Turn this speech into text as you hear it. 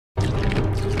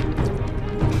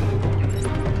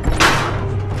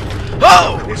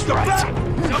Oh! It's the back!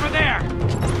 It's over there!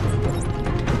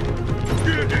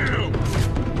 Get him!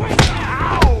 Wait!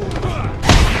 Ow!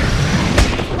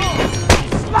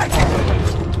 Slice it!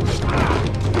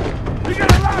 You got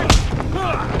a light!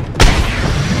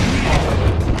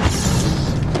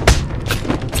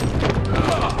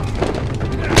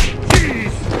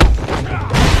 Jeez!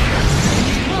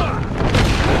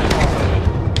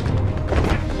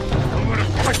 I'm gonna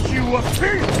cut you a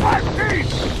piece by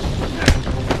piece!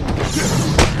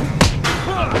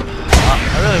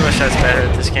 I really wish I was better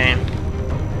at this game.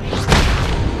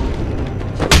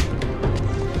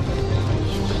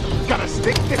 Gotta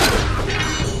stick this.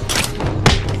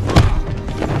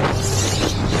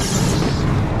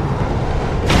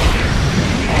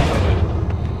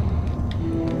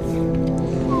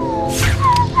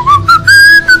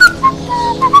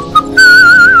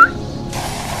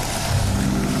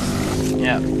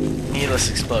 Yeah, needless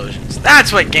explosions.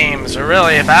 That's what games are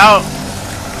really about.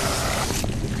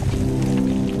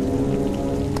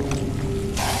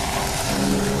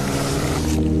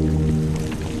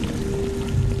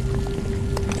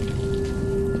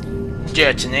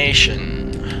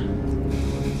 Detonation.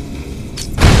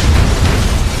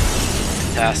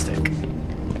 Fantastic.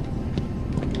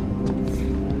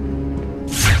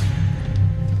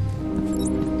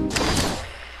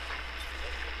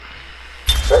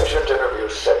 Patient interview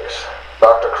 6.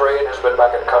 Dr. Crane has been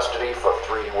back in custody for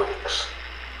 3 weeks.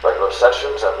 Regular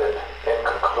sessions have been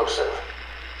inconclusive.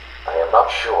 I am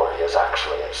not sure he is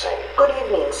actually insane. Good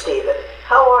evening, Stephen.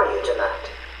 How are you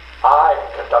tonight? I'm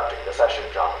conducting the session,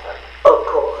 Jonathan. Of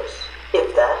course.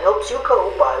 If that helps you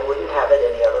cope, I wouldn't have it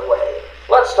any other way.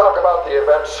 Let's talk about the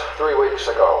events 3 weeks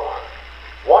ago.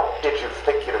 What did you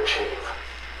think you'd achieve?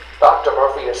 Dr.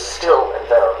 Murphy is still in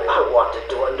therapy. I wanted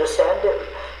to understand him.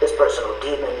 His personal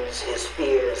demons, his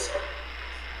fears.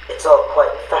 It's all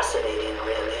quite fascinating,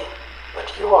 really.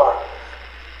 But you were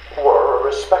a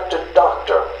respected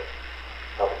doctor.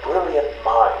 A brilliant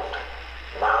mind.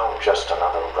 Now just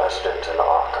another resident in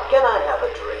Arkham. Can I have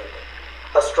a drink?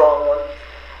 A strong one?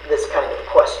 This kind of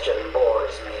question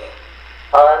bores me.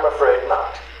 I'm afraid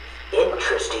not.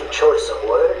 Interesting choice of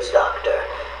words, Doctor.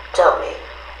 Tell me,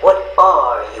 what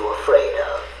are you afraid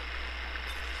of?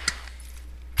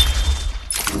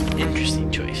 Interesting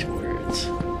choice of words.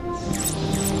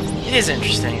 It is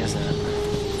interesting, isn't it?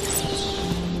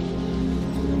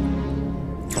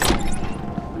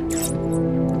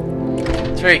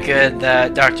 It's very good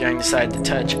that Dr. Young decided to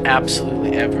touch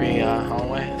absolutely every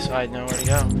hallway, so I'd know where to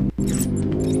go.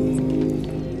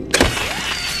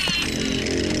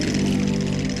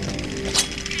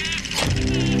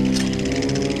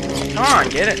 Come on,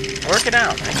 get it. Work it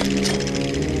out.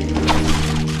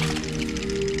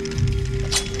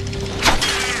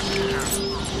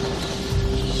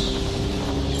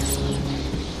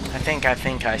 I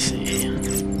think I see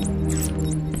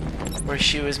where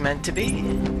she was meant to be.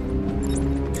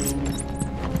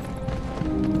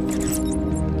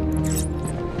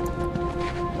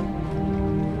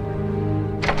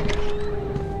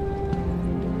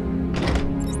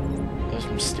 Those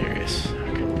mysterious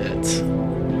bits.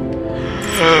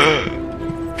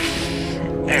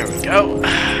 There we go.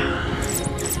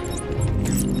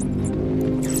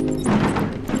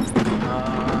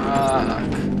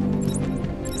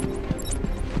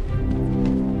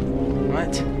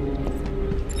 What?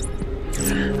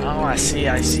 Oh, I see.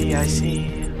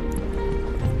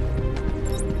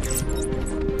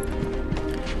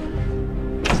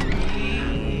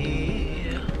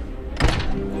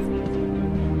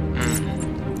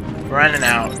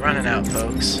 Running out,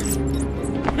 folks.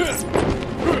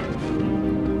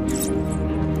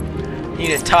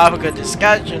 Need a topic of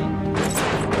discussion.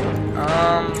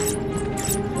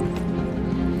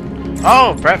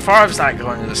 Oh, Bret Favre's not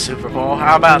going to the Super Bowl.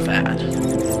 How about that?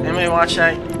 Anybody watch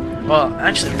that? Well,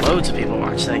 actually, loads of people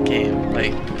watch that game.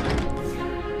 Like,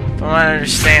 from what I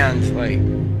understand, like,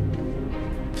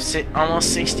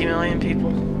 almost 60 million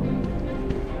people.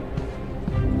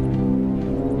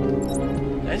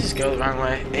 Did I just go the wrong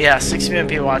way? Yeah, 60 million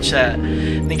people watch that.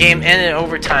 The game ended in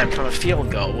overtime from a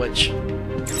field goal, which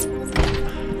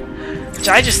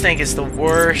I just think is the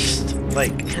worst,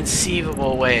 like,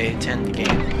 conceivable way to end the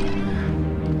game.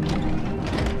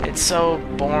 It's so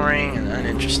boring and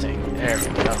uninteresting. There we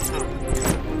go.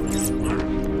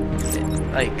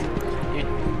 Like, you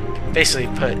basically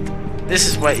put, this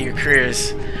is what your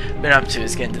career's been up to,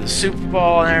 is getting to the Super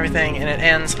Bowl and everything, and it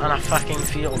ends on a fucking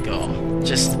field goal.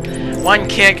 Just one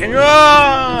kick and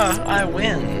I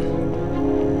win.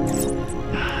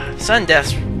 Sudden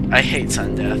death. I hate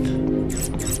sudden death.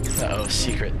 Uh-oh,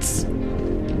 secrets.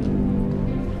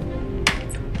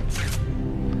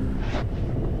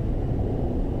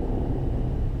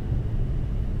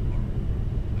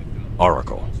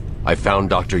 Oracle, I found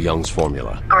Dr. Young's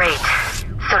formula. Great.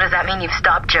 So does that mean you've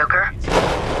stopped Joker?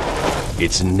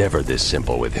 It's never this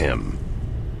simple with him.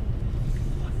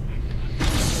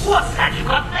 What's that you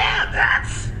got there,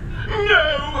 Bats?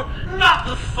 No, not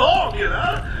the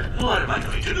formula. What am I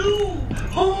going to do?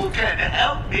 Who can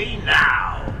help me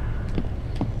now?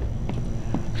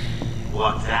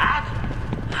 What's that?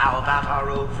 How about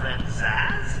our old friend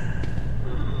Zaz?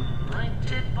 I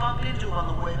did bump into him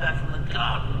on the way back from the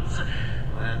gardens.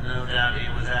 Well, no doubt he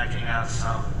was acting out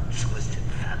some twisted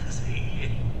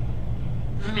fantasy.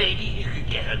 Maybe he could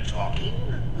get her talking?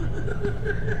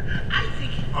 I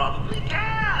think he probably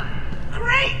can.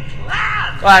 Great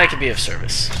plan! Glad it could be of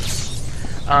service.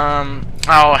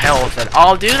 Oh, hell with it.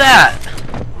 I'll do that!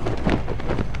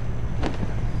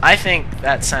 I think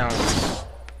that sounds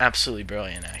absolutely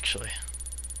brilliant, actually.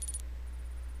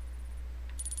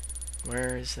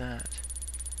 Where is that?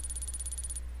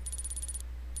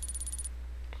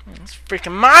 It's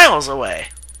freaking miles away!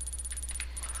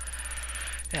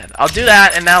 Yeah, I'll do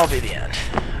that, and that'll be the end.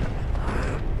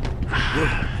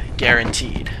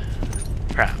 Guaranteed.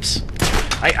 Perhaps.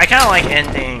 I kind of like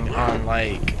ending on,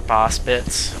 like, boss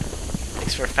bits.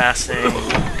 Thanks for fasting.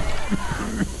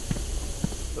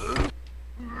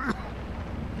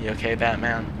 You okay,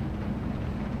 Batman?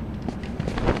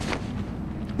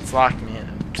 It's locked me out.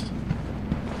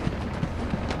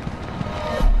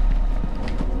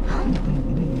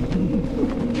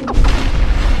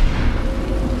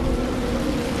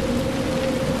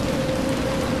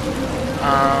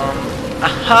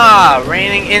 Aha!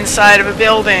 Raining inside of a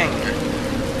building!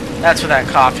 That's what that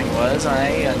coughing was,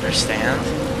 I understand.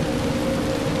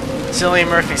 Cillian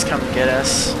Murphy's come to get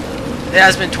us. It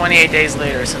has been 28 days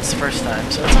later since the first time,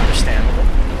 so it's understandable.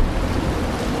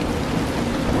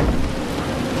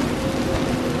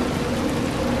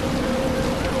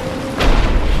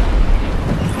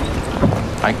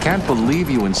 I can't believe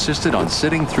you insisted on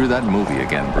sitting through that movie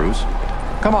again, Bruce.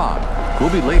 Come on,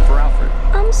 we'll be late for Alfred.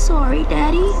 I'm sorry,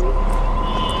 Daddy.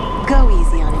 Go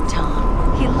easy on him,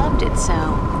 Tom. He loved it so.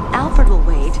 Alfred will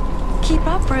wait. Keep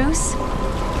up, Bruce.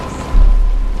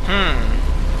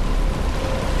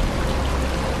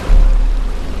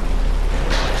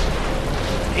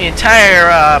 The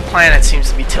entire planet seems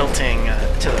to be tilting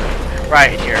to the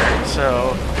right here,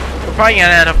 so we're probably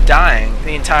gonna end up dying.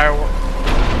 The entire world.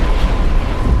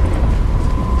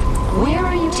 Where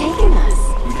are you taking us?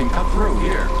 We can cut through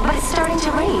here. But it's starting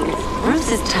to rain.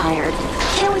 Bruce is tired.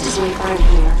 Can't we just wait for him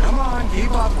here? Come on,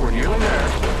 keep up. We're nearly there.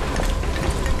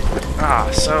 Ah,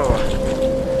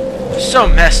 so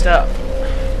messed up.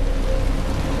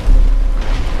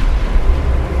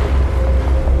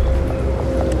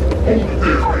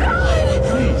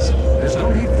 Please, there's no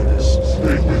need for this.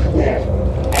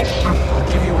 I'll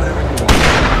give you whatever you want.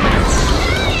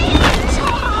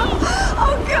 Tom!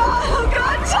 Oh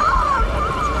God, Tom!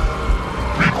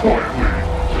 Be quiet, lady.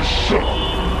 Just shut up.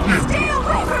 Stay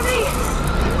away from me!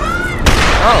 Run!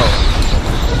 Oh.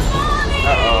 Mommy!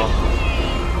 Uh-oh.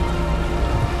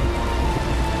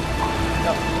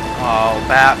 Oh,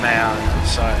 Batman.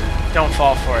 Sorry. Don't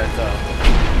fall for it, though.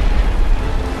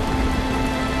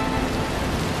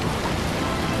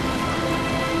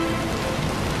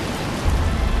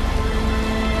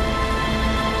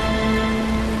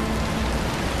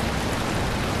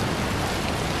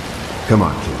 Come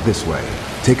on, kid, this way.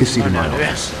 Take a seat in my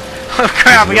office. Oh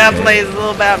crap, we gotta play as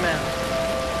little Batman.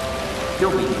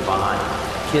 You'll be fine.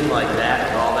 A kid like that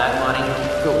with all that money,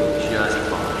 he'll be just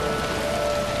fine.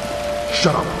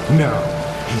 Shut up, now.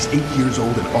 He's 8 years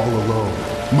old and all alone.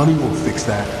 Money won't fix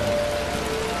that.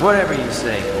 Whatever you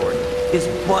say, Gordon. His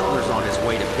butler's on his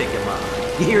way to pick him up.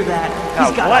 You hear that? Oh,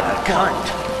 He's got what a a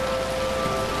cunt.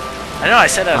 I know I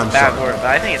said that was a bad word, but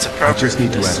I think it's appropriate. I just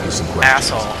need to ask you some questions.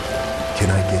 Asshole. Can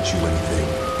I get you anything?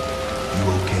 You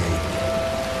okay?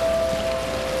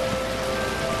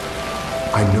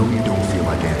 I know you don't feel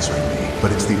like answering me,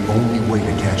 but it's the only way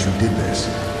to catch who did this.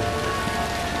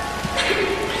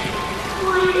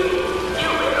 Why did you do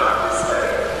it, officer?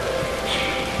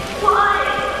 Why?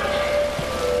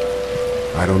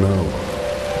 I don't know.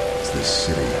 It's this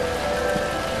city.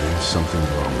 There's something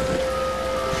wrong with it.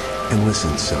 And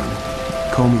listen, son.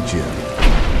 Call me Jim.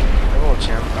 Oh,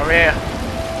 Jim. Over here.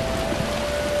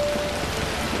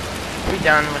 We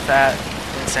done with that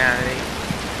insanity?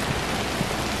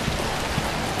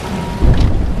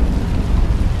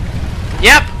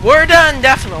 Yep, we're done,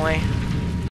 definitely.